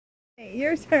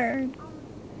Your turn.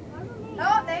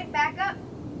 Oh, they back up.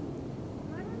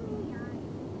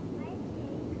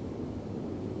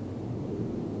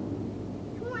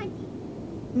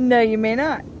 No, you may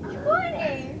not.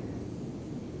 20.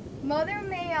 Mother,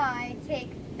 may I take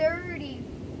 30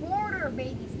 quarter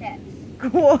baby steps?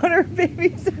 Quarter baby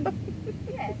steps.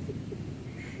 Yes.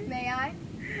 May I?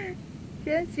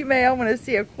 Yes, you may. I want to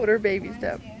see a quarter baby 1,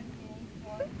 step. 2, 3,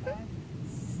 4, 5,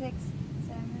 6, 7, 8, 9,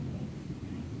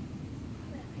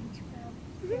 11,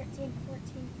 12, 13,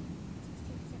 14,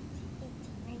 16, 17,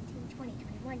 18, 19, 20,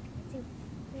 21, 22,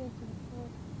 23, 24,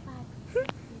 25,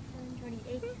 27,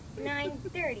 28, 9,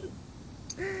 30.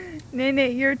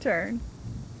 Nene, your turn.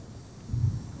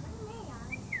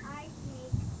 I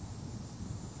take...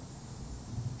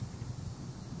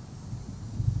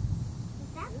 Is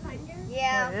that thunder?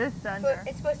 Yeah. It is thunder.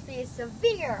 It's supposed to be a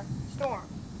severe storm.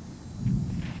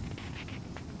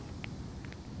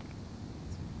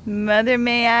 Mother,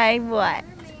 may I what?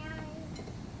 Mother, may I...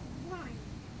 1.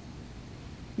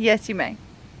 Yes, you may.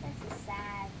 This is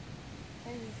sad.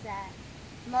 This is sad.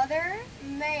 Mother,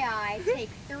 may I take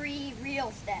 3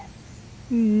 real steps?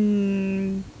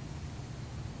 Mm.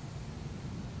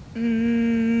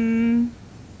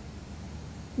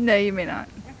 No, you may not.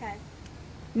 Okay.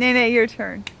 Nene, your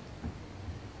turn.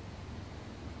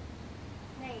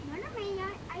 Mother, may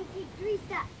I take 3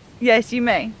 steps? Yes, you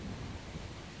may.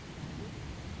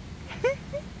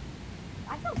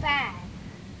 I feel bad.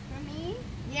 For me?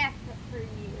 Yeah, for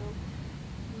you.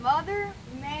 Mother,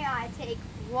 may I take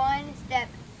 1 step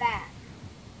back?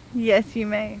 Yes, you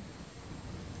may.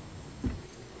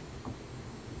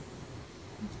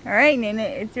 All right, Nene,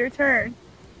 it's your turn.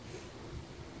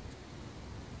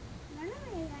 Mother,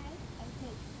 may I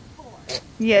take 4?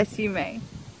 Yes, you may.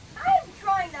 I'm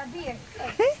trying to be a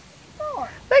good sport.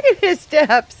 Look at his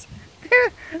steps.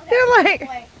 They're like,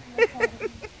 Wait.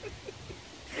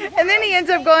 and then he ends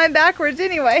up going backwards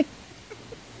anyway.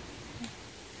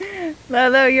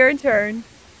 Lolo, your turn.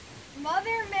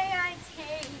 Mother, may I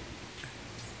take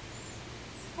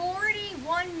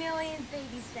 41 million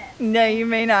baby steps? No, you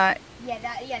may not. Yeah,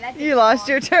 that's You lost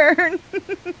your turn.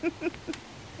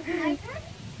 My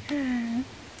turn?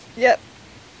 Yep. Okay.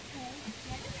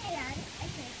 Mother, may I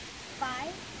take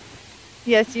 5?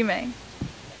 Yes, you may.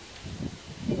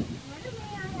 Mother,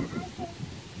 may I take...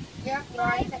 Yeah, you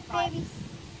already said 5 baby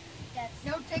steps.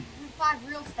 No, take 5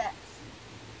 real steps.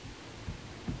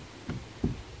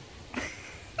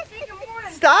 Take more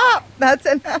than Stop. That's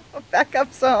enough. Back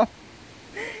up some.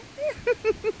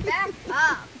 back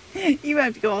up. You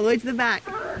have to go all the way to the back.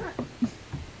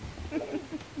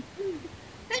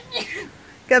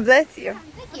 God bless you.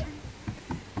 Thank you.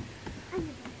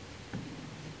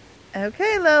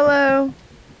 Okay, Lolo.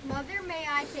 Mother, may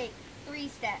I take 3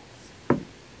 steps?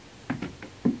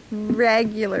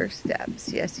 Regular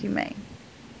steps. Yes, you may.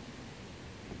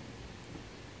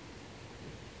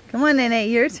 Come on, Nene.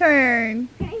 Your turn.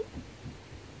 Okay.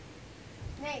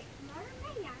 Nate. Mother, may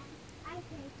I take...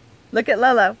 Look at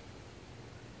Lolo.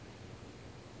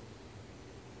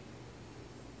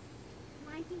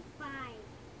 25.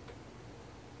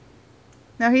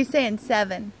 No, he's saying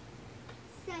 7.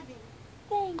 7.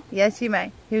 Thanks. Yes, you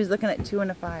may. He was looking at 2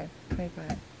 and a 5.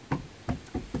 25.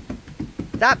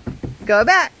 Stop. Go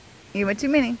back. You went too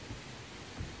many.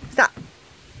 Stop.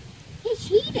 He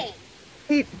cheated.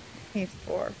 He's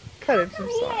 4. Cut him some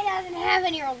He slack. doesn't have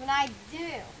any rules, and I do.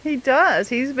 He does.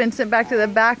 He's been sent back to the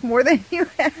back more than you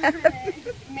have.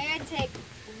 May I take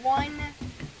 1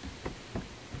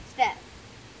 step?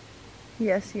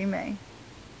 Yes, you may.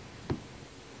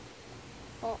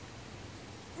 Oh.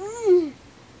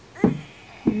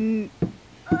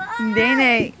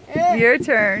 Nene, your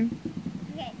turn.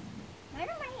 Okay. Where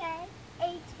do my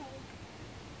take?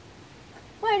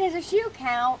 Wait, does a shoe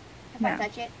count if I No.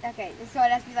 touch it? Okay, so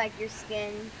it has to be like your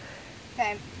skin.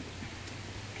 Okay.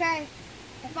 Okay.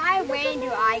 If I win,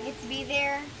 do I get to be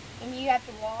there and you have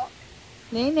to walk?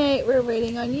 Nene, we're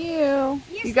waiting on you.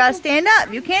 Yes, You gotta ma'am. stand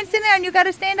up. You can't sit down. You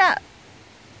gotta stand up.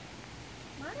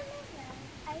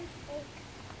 I take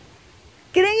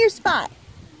Get in your spot.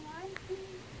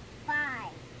 5.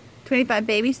 25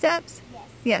 baby steps? Yes.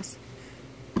 Yes.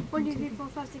 1, 2, 3, 4,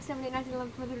 5, 6, 7, 8, 9, 10,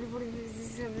 11, 12, 13, 14, 15,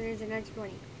 16, 17, 18, 19,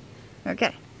 20.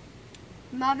 Okay.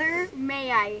 Mother, may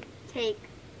I take...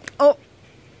 Oh.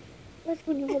 Let's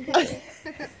go do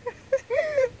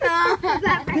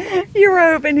You were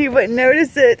hoping he wouldn't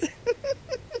notice it.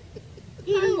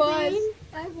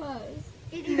 I was.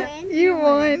 Did he win? You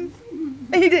won.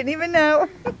 He didn't even know.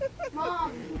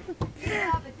 Mom,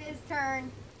 get up, it's his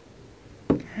turn.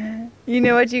 You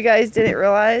know what you guys didn't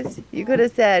realize? You could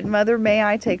have said, Mother, may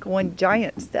I take 1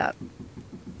 giant step?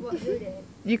 What, who did?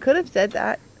 You could have said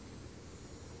that.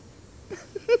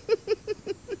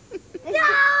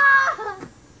 No!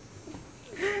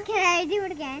 Can I do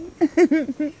it again?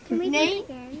 Can we do it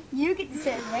again? You get to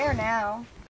sit there now.